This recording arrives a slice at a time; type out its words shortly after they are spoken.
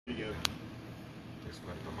this for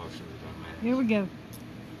the promotion of the man. Here we go.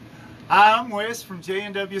 Hi, I'm Wes from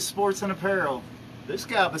J&W Sports Apparel. This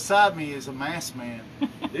guy beside me is a masked man.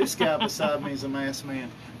 This guy beside me is a masked man.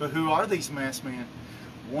 But who are these masked men?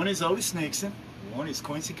 One is Otis Nixon, one is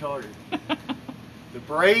Quincy Carter. The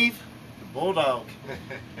Brave, the Bulldog.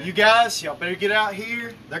 You guys, y'all better get out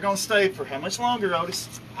here. They're going to stay for how much longer,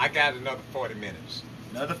 Otis? I got another 40 minutes.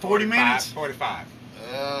 Another 40 minutes? 45.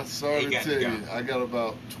 Sorry to tell you, I got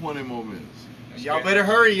about 20 more minutes. Y'all better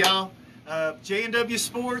hurry, y'all. J&W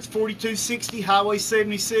Sports, 4260 Highway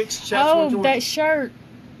 76, Chatsworth, Georgia. That shirt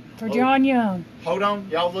for John Young. Hold on,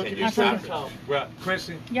 y'all look at your phone. Well,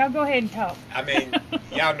 Quincy, Y'all go ahead and talk. I mean,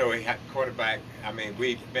 y'all know he had quarterback. I mean,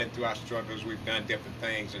 we've been through our struggles. We've done different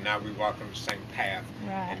things, and now we walk on the same path.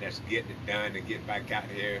 Right. And that's getting it done and getting back out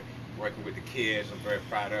here, working with the kids. I'm very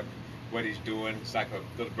proud of what he's doing. It's like a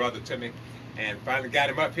little brother to me. And finally got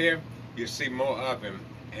him up here. You'll see more of him.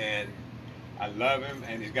 And I love him.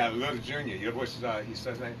 And he's got a little junior. You know what's his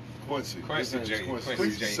name? Quincy. Quincy Jr.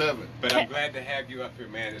 Quincy Jr. 7. But I'm glad to have you up here,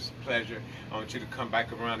 man. It's a pleasure. I want you to come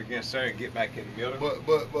back around again, sir, and get back in the middle.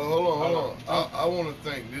 But hold on. I want to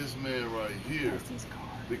thank this man right here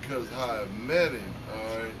because how I met him,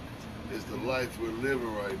 all right, is the life we're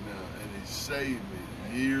living right now. And he saved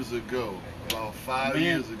me years ago, about 5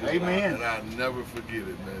 years ago. Amen. And I'll never forget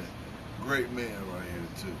it, man. Great man right here,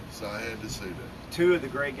 too. So I had to say that. Two of the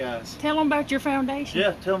great guys. Tell them about your foundation.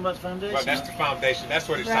 Yeah, tell them about the foundation. Well, that's the foundation. That's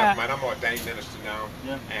what he's Right. talking about. I'm an ordained minister now,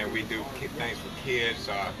 Yeah. and we do things for kids,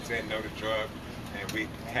 saying no to drugs, and we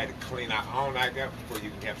had to clean our own act up before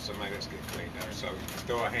you can have somebody else get cleaned up. So you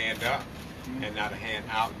throw a hand up and not a hand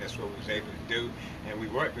out, and that's what we was able to do. And we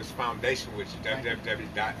work this foundation, which is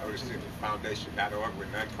www.otisfoundation.org. We're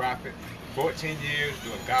nonprofit. 14 years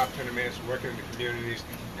doing golf tournaments, working in the communities,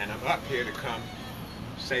 and I'm up here to come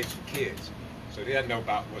save some kids. So they know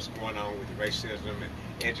about what's going on with the racism and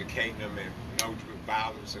educating them and with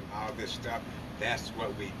violence and all this stuff. That's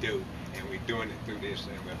what we do, and we're doing it through this,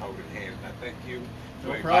 and we're holding hands. And I thank you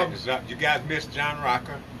for inviting us up. You guys missed John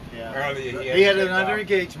Rocker earlier. He had another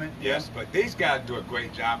engagement. Yes, but these guys do a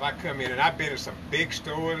great job. I come in, and I've been in some big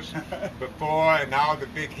stores before, and all the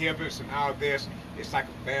big hibbers and all this. It's like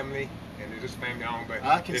a family, and it's just family owned, but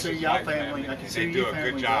I can this see is y'all like family. I can see they do a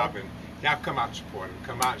family, good job, bro. and y'all come out and support them.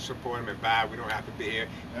 Come out and support them and buy. We don't have to be here.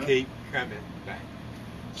 Yep. Keep coming back.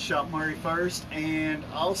 Shop Murray first, and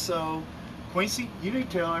also Quincy, you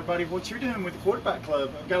need to tell everybody what you're doing with the quarterback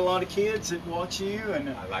club. I've got a lot of kids that watch you, and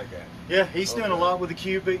I like that. yeah, he's doing a lot with the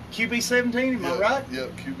QB 17. Am I right? Yeah,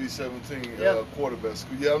 QB 17 Yeah. quarterback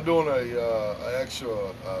school. Yeah, I'm doing a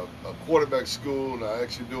quarterback school, and I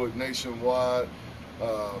actually do it nationwide.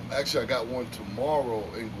 Actually, I got one tomorrow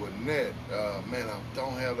in Gwinnett. Man, I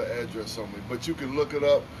don't have the address on me, but you can look it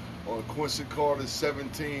up on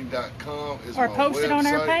QuincyCarter17.com. Or post it on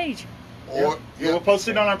our page. Or we'll post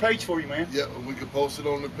it on our page for you, man. Yeah, we can post it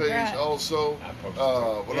on the page Right. also.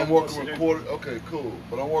 But I'm working with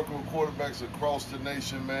But I'm working with quarterbacks across the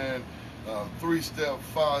nation, man. 3-step,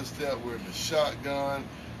 5-step. We're in the shotgun.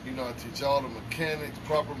 You know, I teach all the mechanics,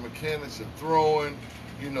 proper mechanics of throwing.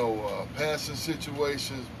 You know, passing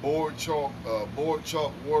situations, board chalk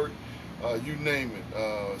work, you name it.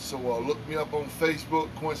 So look me up on Facebook,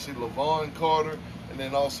 Quincy Levon Carter, and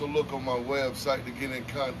then also look on my website to get in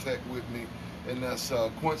contact with me, and that's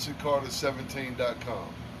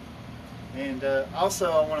QuincyCarter17.com. And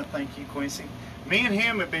also, I want to thank you, Quincy. Me and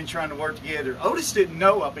him have been trying to work together. Otis didn't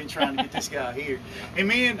know I've been trying to get this guy here. And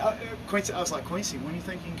me and Quincy, I was like, Quincy, when do you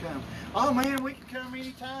think you can come? Oh man, we can come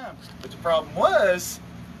anytime. But the problem was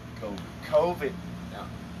COVID. Yeah.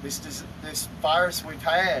 This virus we've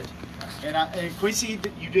had. And Quincy,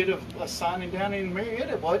 you did a signing down in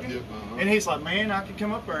Marietta, wasn't you? Yep, And he's like, man, I could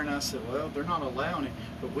come up there. And I said, well, they're not allowing it.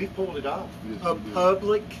 But we pulled it off. Yes, A we did.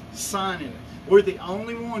 public signing. We're the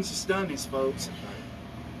only ones that's done this, folks.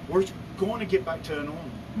 We're going to get back to a normal.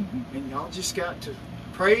 And y'all just got to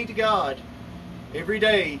pray to God every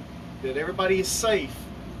day that everybody is safe.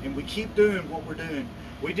 And we keep doing what we're doing.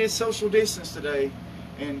 We did social distance today.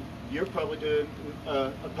 And you're probably doing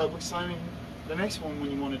a public signing the next one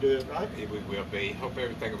when you want to do it, right? We will be. Hope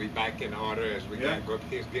everything will be back in order as we got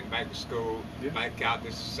kids getting back to school, back out.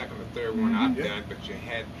 This is the second or third one I've done, but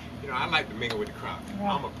I like to mingle with the crowd.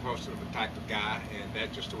 Right. I'm a personal type of guy, and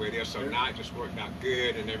that's just the way it is. So now it just worked out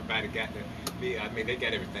good, and everybody got to be, they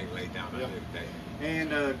got everything laid down on every day.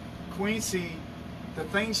 And Quincy, the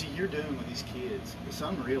things that you're doing with these kids, it's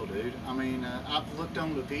unreal, dude. I mean, I've looked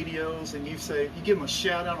on the videos, and you give them a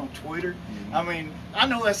shout out on Twitter. Mm-hmm. I mean, I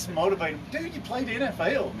know that's motivating. Dude, you played the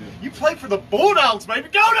NFL. You played for the Bulldogs, baby.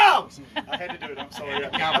 Go Dogs! I had to do it. I'm sorry.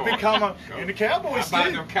 I've become in the Cowboys How about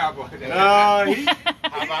too. them Cowboys?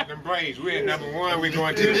 How about them Braves? We're at #1. We're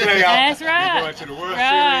going to the playoffs. That's right. We're going to the World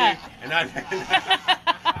Right. Series. And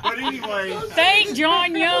But anyway, Thank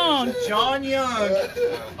John Young. John Young.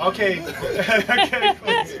 Okay. Okay.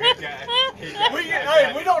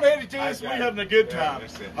 We don't edit this. We're having a good time.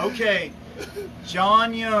 Okay.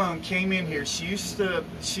 John Young came in here.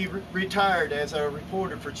 She retired as a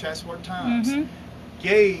reporter for Chatsworth Times. Mm-hmm.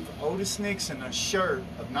 Gave Otis Nixon a shirt,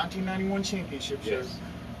 a 1991 championship shirt. Yes.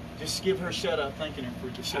 Just give her a shout out thanking her for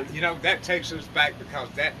the shirt. You know, that takes us back because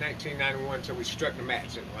that 1991, so we struck the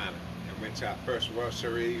match in Atlanta and went to our first World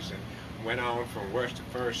Series and went on from worst to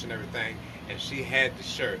first and everything. And she had the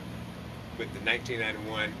shirt with the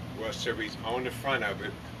 1991 World Series on the front of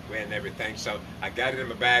it and everything. So I got it in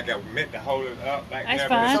my bag. I meant to hold it up back That's there,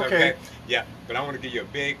 fine. but it's Okay. Yeah, but I want to give you a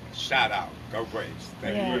big shout out. Go Braves.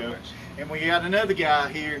 Thank you very much. And we got another guy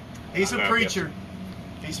here. He's a preacher.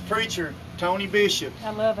 He's a preacher, Tony Bishop.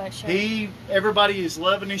 I love that shirt. Everybody is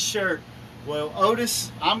loving his shirt. Well,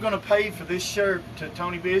 Otis, I'm going to pay for this shirt to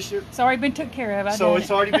Tony Bishop. It's already been took care of. So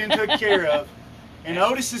it's already been taken care of. And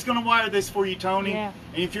Otis is going to wire this for you, Tony. Yeah.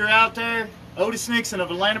 And if you're out there, Otis Nixon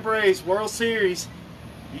of Atlanta Braves World Series,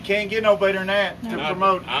 you can't get no better than that to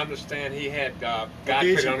promote. I understand he had God put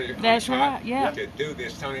it on his That's heart right, yeah. to do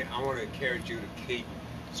this. Tony, I want to encourage you to keep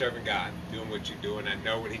serving God, doing what you're doing. I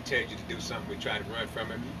know when he tells you to do something, we try to run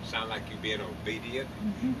from it. Sound like you're being obedient,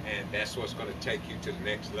 and that's what's going to take you to the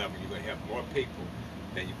next level. You're going to help more people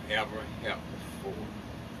than you've ever helped before.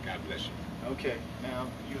 God bless you. Okay, now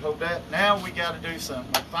you hold that. Now we got to do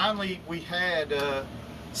something. Finally, we had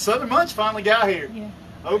Southern Munch finally got here. Yeah.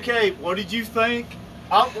 Okay, what did you think?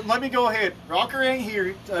 Let me go ahead. Rocker ain't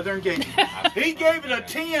here. Other engagement. He gave it a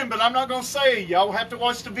 10, but I'm not gonna say. Y'all have to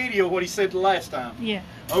watch the video what he said the last time. Yeah.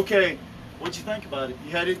 Okay, what'd you think about it?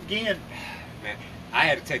 You had it again. Man, I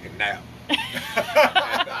had to take a nap.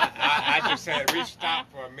 I just said we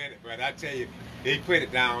stopped for a minute, but I tell you, he put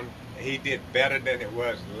it down. He did better than it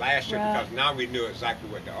was last year because now we knew exactly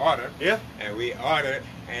what to order. Yeah. And we ordered,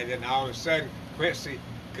 and then all of a sudden, Quincy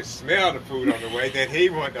could smell the food on the way that he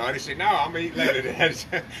wanted to order. He said, "No, I'm gonna eat later."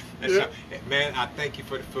 So, man, I thank you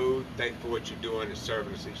for the food. Thank you for what you're doing and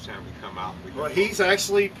serving us each time we come out. Well, he's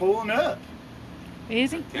actually pulling up.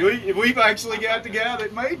 Is he? We've actually got the guy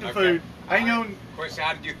that made the food. Hang on. Quincy,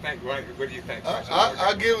 how did you think? What do you think?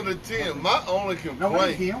 I give it a 10. My only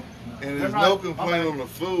complaint, and there's no complaint on the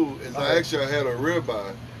food, is I actually had a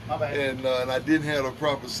ribeye. And I didn't have the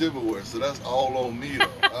proper silverware, so that's all on me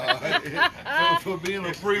though. For being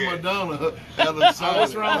a prima donna at a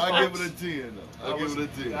salad, I give it a 10 though. I give it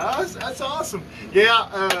a 10. That's awesome.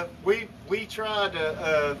 Yeah, we tried.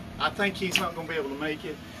 I think he's not going to be able to make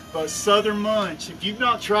it. But Southern Munch, if you've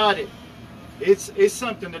not tried it, it's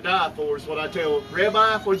something to die for. Is what I tell.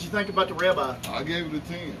 Ribeye, what did you think about the ribeye? I gave it a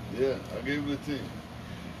 10. Yeah, I gave it a 10.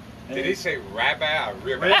 Did he say rabbi or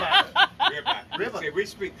ribeye? Ribeye. See, we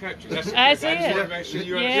speak country. That's it. I just want to make sure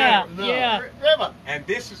you understand. Yeah. Ribeye. And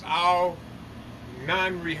this is all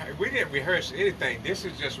non-rehearsed. We didn't rehearse anything. This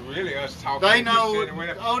is just really us talking. They know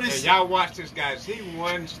Otis. And y'all watch this, guys. He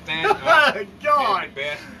won stand up. God. The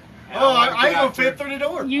best. I ain't gonna fit through the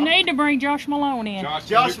door. You need to bring Josh Malone in.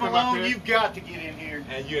 Josh Malone, you've got to get in here.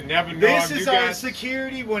 And you never know. This is our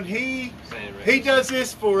security when he does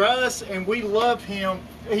this for us, and we love him.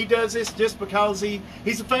 He does this just because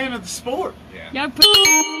he's a fan of the sport. Yeah.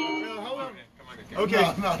 Hold on.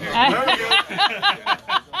 Okay. No. There we go.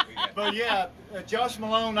 But yeah, Josh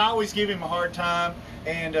Malone, I always give him a hard time,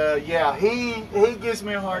 and yeah, he gives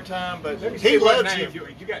me a hard time, but he loves you.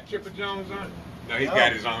 You got Chipper Jones on it? No, he's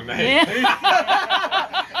got his own name. Hey,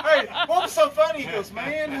 what was so funny? He goes,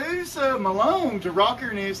 "Man, who's Malone?" To Rocker,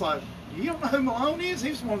 and he's like, "You don't know who Malone is?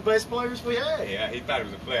 He's one of the best players we had." Yeah, he thought he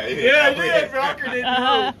was a player. He did. Rocker didn't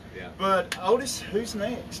know. Yeah. But Otis, who's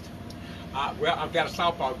next? Well, I've got a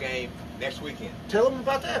softball game next weekend. Tell them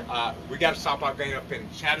about that. We got a softball game up in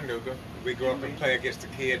Chattanooga. We go up and play against the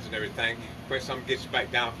kids and everything. Chris, I'm gonna get you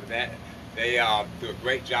back down for that. They do a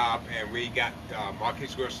great job, and we got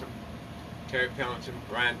Marquise Wilson, Terry Pendleton,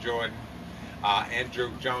 Brian Jordan,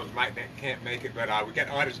 Andrew Jones can't make it, but we got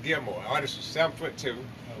Otis Gilmore. Otis is 7'2".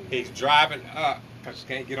 He's driving up because he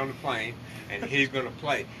can't get on the plane, and he's going to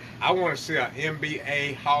play. I want to see an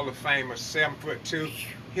NBA Hall of Famer, 7'2",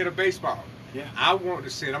 hit a baseball. Yeah. I want to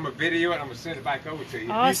see it. I'm going to video it. I'm going to send it back over to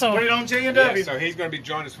you. Awesome. Put it on J&W. Yeah, so he's going to be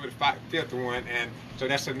joining us for the fifth one, and so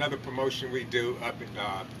that's another promotion we do up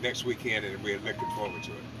at, next weekend, and we're looking forward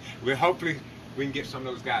to it. We'll hopefully we can get some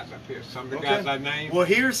of those guys up here. Some of the guys I named. Well,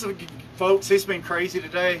 here's the folks. It's been crazy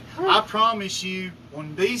today. I promise you,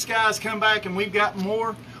 when these guys come back and we've got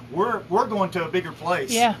more, we're going to a bigger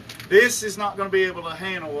place. Yeah. This is not going to be able to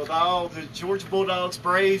handle with all the Georgia Bulldogs,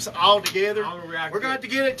 Braves all together. We're going to have to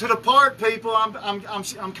get it to the park, people.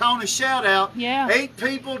 I'm calling a shout out. Yeah. 8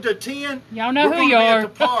 people to 10. Y'all know we're who you gonna are. be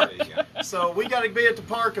at the park. So we got to be at the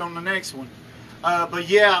park on the next one. But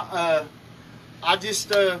yeah, I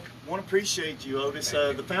just want to appreciate you, Otis.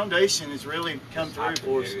 The foundation has really come through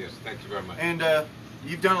for us. It is. Thank you very much. And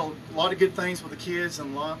you've done a lot of good things with the kids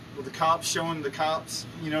and a lot with the cops, showing the cops,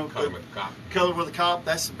 you know, Color with the cop. Color with the cop.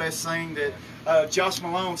 That's the best thing. That Josh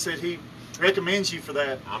Malone said he recommends you for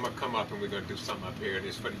that. I'm gonna come up and we're gonna do something up here.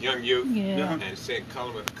 It's for the young youth. Yeah. And said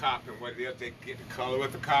color with the cop, and what it is, they get the color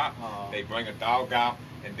with the cop. They bring a dog out,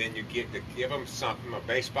 and then you get to give them something, a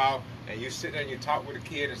baseball, and you sit there and you talk with a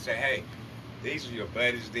kid and say, hey, these are your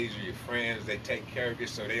buddies, these are your friends. They take care of you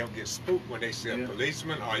so they don't get spooked when they see a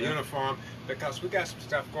policeman or a uniform, because we got some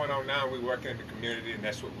stuff going on now. We work in the community, and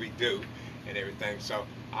that's what we do and everything. So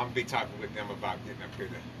I'll be talking with them about getting up here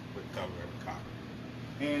with color with the cop.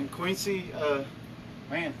 And Quincy,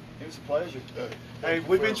 man, it was a pleasure. Hey,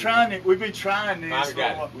 we've been trying it. We've been trying this for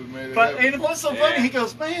a while. We made it But happen. and what's so funny? He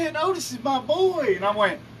goes, man, Otis is my boy, and I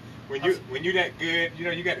went. When you that good, you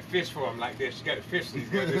know, you got to fish for them like this. You got to fish these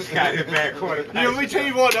guys. This guy in bad quarter. You know, let me tell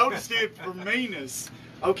you what Otis did for meanness.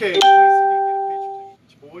 Okay, Quincy didn't get a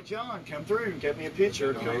picture. Your boy John come through and get me a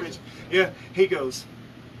picture. Yeah, he goes,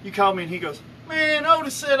 you called me and he goes, man,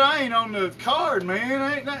 Otis said I ain't on the card, man.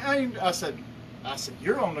 I said,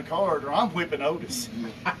 you're on the card or I'm whipping Otis.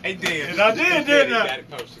 I did. And I did, didn't I? Got it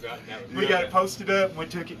posted up. We got it posted up and we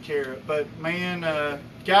took it care of. But man,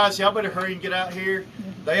 guys, y'all better hurry and get out here.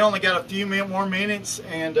 They only got a few more minutes,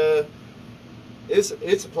 and it's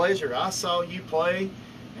a pleasure. I saw you play,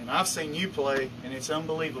 and I've seen you play, and it's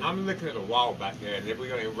unbelievable. I'm looking at a wall back there, and then we're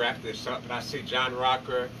going to wrap this up. And I see John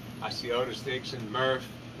Rocker, I see Otis Nixon, Murph.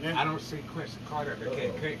 Yeah. I don't see Quincy Carter.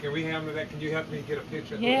 Can we handle that? Can you help me get a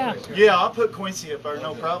picture? Yeah. Yeah, I'll put Quincy up there.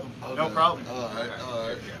 No problem. No problem. All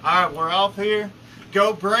right. All right, we're off here.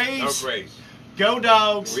 Go Braves. No Braves. Go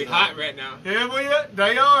Dogs. We hot right now. Yeah,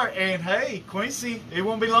 they are. And hey, Quincy, it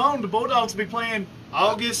won't be long. The Bulldogs will be playing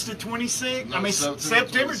August the 26th. No, I mean,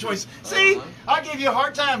 September 26th. See, I give you a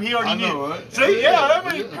hard time. He already I knew. know, right? See, yeah,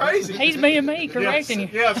 I mean, crazy. He's being me, correcting you.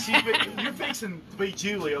 Yeah, you're fixing to be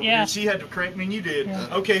Julie over Yeah. here. She had to correct me, and you did. Yeah.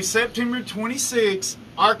 Okay, September 26th,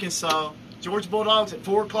 Arkansas, Georgia Bulldogs at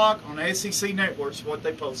 4 o'clock on the SEC Network is what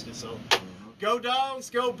they posted. So, go Dogs,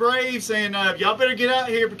 go Braves, and y'all better get out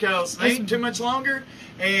here because it ain't too much longer.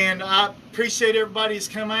 And I appreciate everybody that's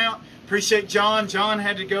come out. Appreciate John. John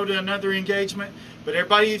had to go to another engagement. But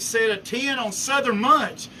everybody said a 10 on Southern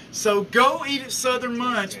Munch. So go eat at Southern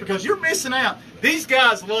Munch because you're missing out. These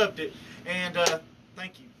guys loved it. And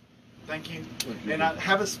thank you. Thank you. And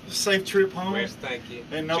have a safe trip home. Wes, thank you.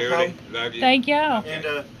 And no Judy, problem. love you. Thank y'all.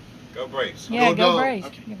 And Go Braves. Yeah, Go go Dogs. Braves.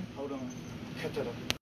 okay, hold on. Cut that off.